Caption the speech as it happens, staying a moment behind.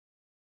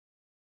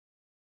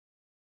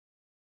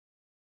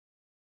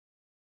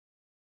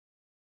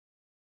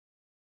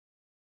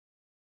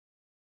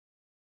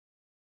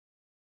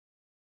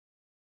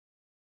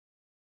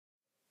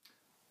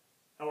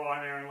Hello,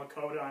 I'm Aaron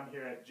Lakota. I'm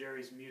here at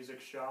Jerry's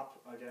Music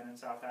Shop, again in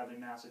South Hadley,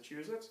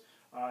 Massachusetts.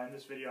 In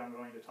this video I'm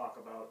going to talk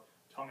about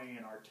tonguing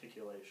and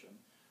articulation.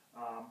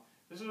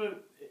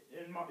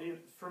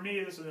 For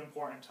me, this is an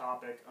important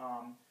topic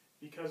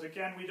because,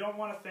 again, we don't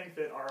want to think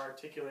that our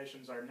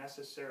articulations are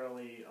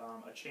necessarily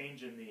a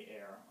change in the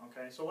air.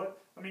 Okay, so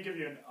let me give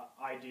you an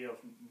idea of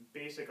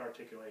basic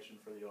articulation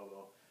for the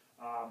oboe.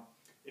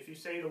 If you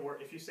say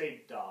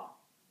da,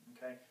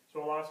 okay,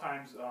 so a lot of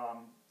times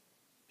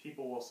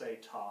people will say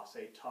ta,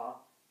 ta,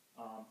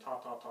 ta,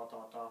 ta, ta,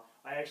 ta, ta.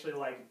 I actually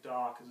like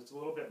da because it's a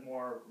little bit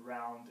more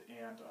round,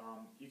 and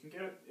you can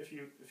get it if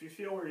you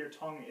feel where your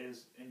tongue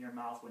is in your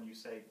mouth when you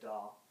say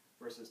da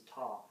versus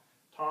ta.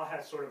 Ta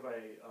has sort of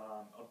a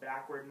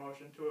backward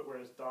motion to it,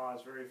 whereas da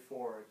is very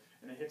forward,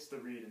 and it hits the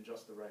reed in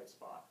just the right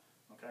spot.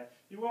 Okay,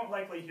 you won't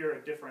likely hear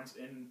a difference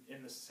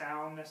in the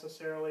sound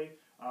necessarily,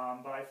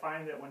 but I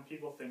find that when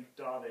people think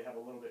da, they have a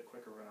little bit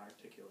quicker of an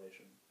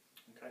articulation.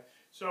 Okay,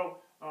 so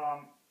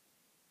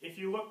if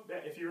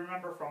you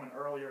remember from an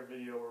earlier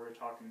video where we were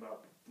talking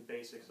about the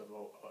basics of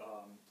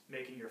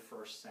making your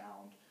first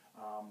sound,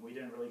 we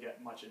didn't really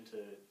get much into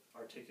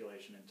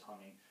articulation and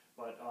tonguing,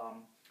 but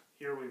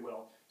here we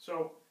will.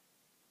 So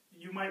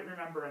you might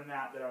remember in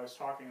that I was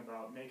talking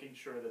about making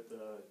sure that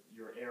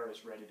your air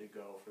is ready to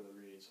go for the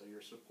reed, so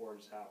your support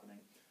is happening.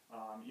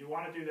 You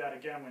want to do that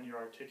again when you're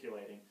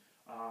articulating.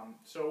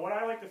 So what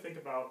I like to think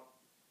about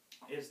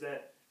is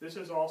that this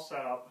is all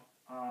set up.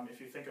 If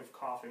you think of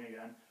coughing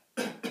again,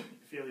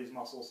 you feel these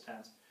muscles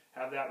tense.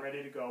 Have that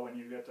ready to go when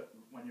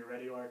you're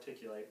ready to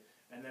articulate,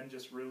 and then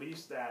just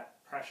release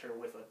that pressure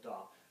with a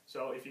da.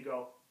 So if you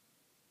go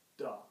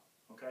da,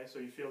 okay, so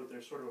you feel that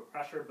there's sort of a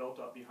pressure built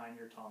up behind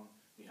your tongue,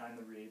 behind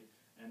the reed,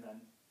 and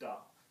then da.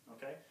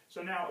 Okay.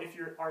 So now if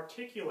you're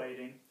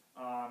articulating,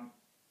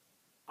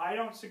 I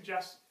don't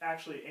suggest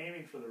actually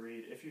aiming for the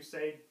reed. If you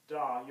say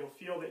da, you'll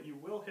feel that you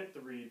will hit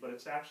the reed, but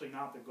it's actually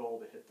not the goal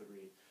to hit the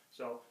reed.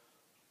 So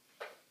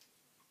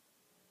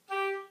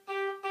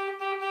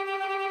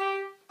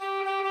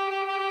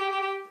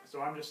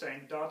I'm just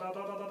saying da da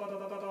da da da da da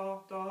da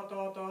da da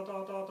da da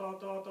da da da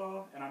da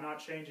da, and I'm not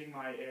changing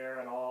my air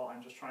at all.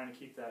 I'm just trying to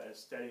keep that as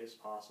steady as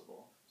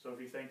possible. So if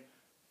you think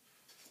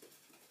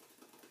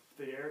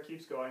the air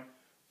keeps going,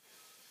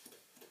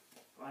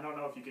 I don't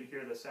know if you can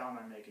hear the sound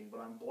I'm making,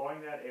 but I'm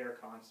blowing that air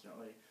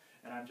constantly,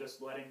 and I'm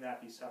just letting that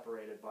be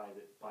separated by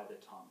the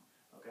tongue.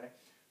 Okay.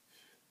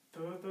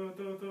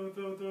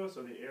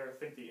 So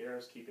think the air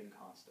is keeping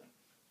constant.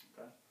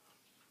 Okay.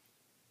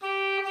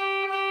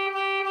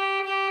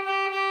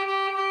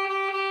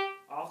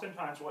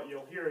 Oftentimes what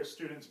you'll hear is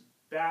students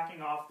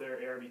backing off their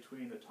air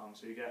between the tongues.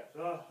 So you get,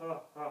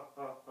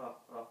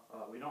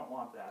 we don't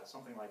want that,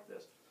 something like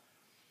this.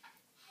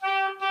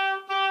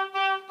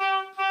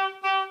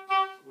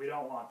 We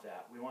don't want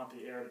that. We want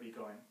the air to be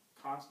going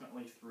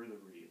constantly through the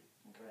reed,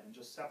 okay, and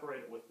just separate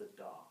it with the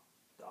da,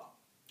 da.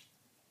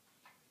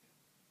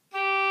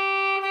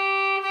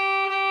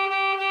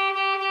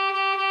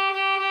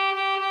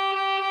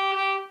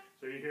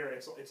 So you hear,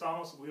 it's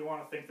almost, we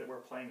want to think that we're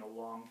playing a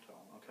long tone.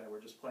 Okay,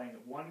 we're just playing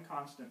one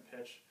constant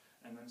pitch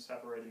and then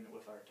separating it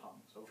with our tongue.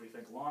 So if we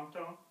think long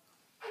tone,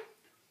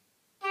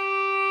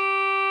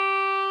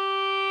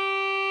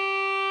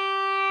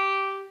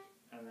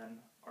 and then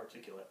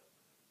articulate.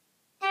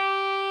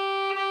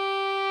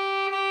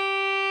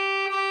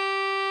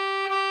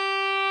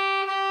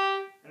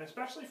 And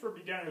especially for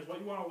beginners, what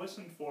you want to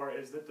listen for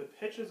is that the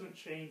pitch isn't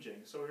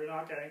changing. So we're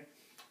not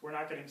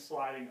getting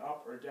sliding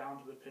up or down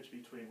to the pitch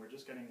between. We're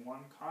just getting one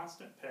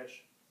constant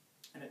pitch,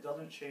 and it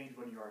doesn't change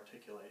when you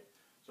articulate.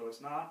 So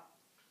it's not.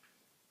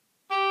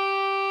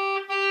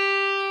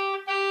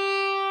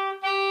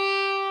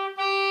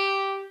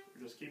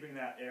 You're just keeping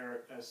that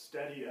air as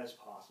steady as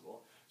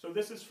possible. So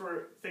this is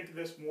think of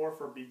this more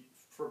for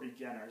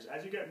beginners.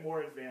 As you get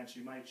more advanced,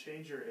 you might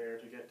change your air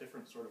to get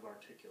different sort of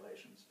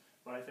articulations.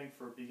 But I think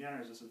for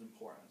beginners, this is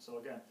important. So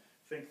again,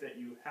 think that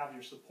you have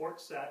your support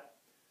set,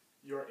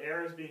 your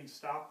air is being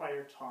stopped by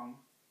your tongue,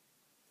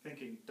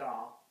 thinking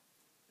da,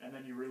 and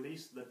then you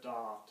release the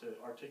da to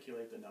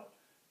articulate the note.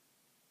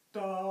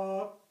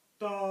 Da,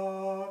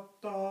 da,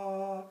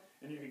 da.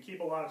 And you can keep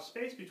a lot of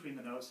space between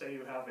the notes. Say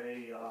you have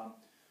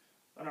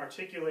an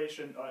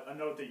articulation, a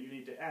note that you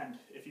need to end.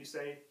 If you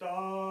say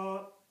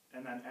da,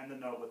 and then end the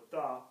note with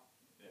da,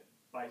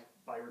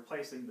 by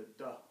replacing the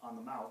da on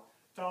the mouth,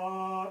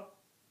 da,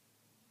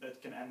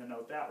 that can end the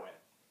note that way.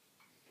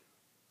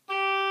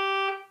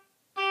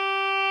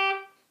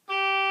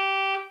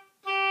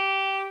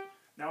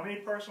 Now, me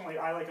personally,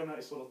 I like a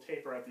nice little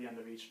taper at the end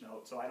of each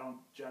note, so I don't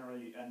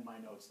generally end my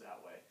notes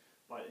that way.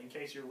 But in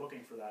case you're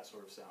looking for that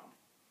sort of sound.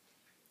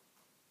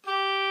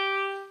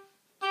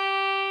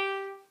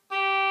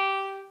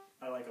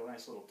 I like a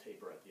nice little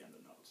taper at the end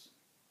of notes.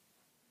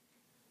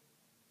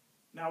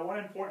 Now, one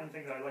important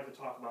thing that I'd like to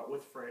talk about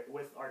with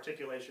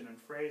articulation and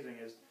phrasing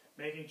is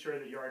making sure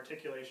that your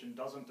articulation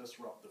doesn't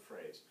disrupt the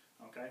phrase.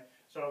 Okay?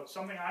 So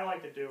something I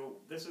like to do,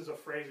 this is a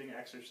phrasing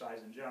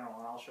exercise in general,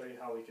 and I'll show you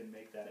how we can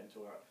make that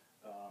into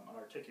an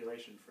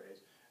articulation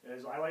phrase,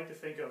 is I like to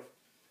think of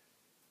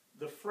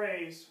the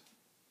phrase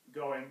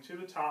going to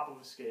the top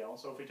of a scale.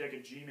 So if we take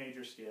a G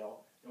major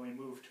scale and we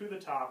move to the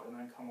top and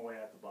then come away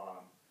at the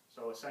bottom.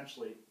 So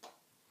essentially,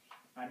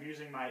 I'm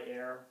using my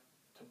air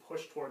to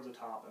push towards the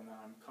top and then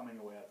I'm coming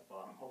away at the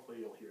bottom. Hopefully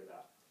you'll hear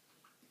that.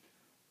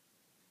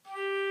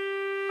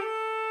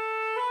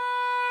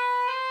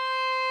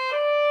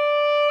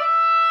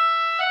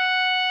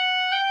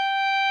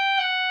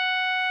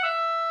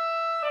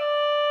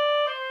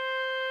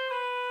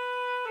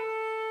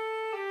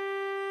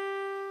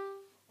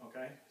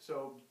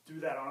 So do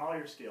that on all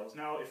your scales.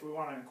 Now, if we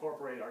want to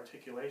incorporate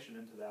articulation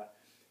into that,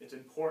 it's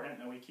important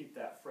that we keep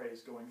that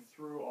phrase going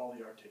through all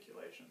the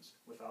articulations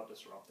without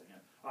disrupting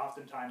it.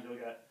 Oftentimes you'll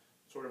get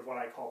sort of what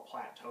I call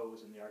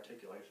plateaus in the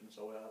articulation.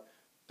 So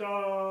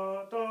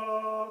da,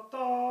 da,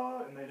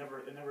 da, and it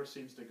never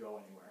seems to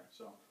go anywhere.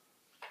 So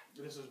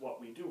this is what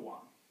we do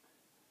want.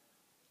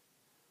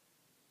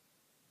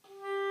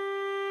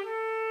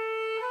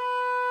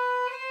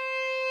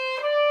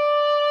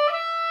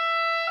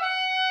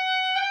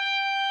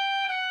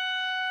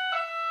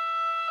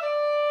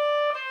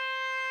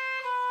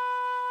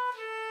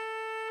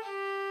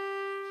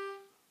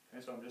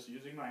 So I'm just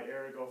using my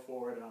air to go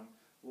forward, and I'm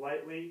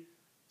lightly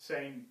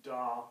saying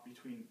da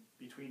between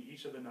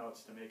each of the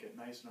notes to make it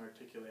nice and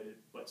articulated,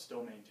 but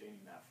still maintaining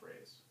that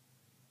phrase.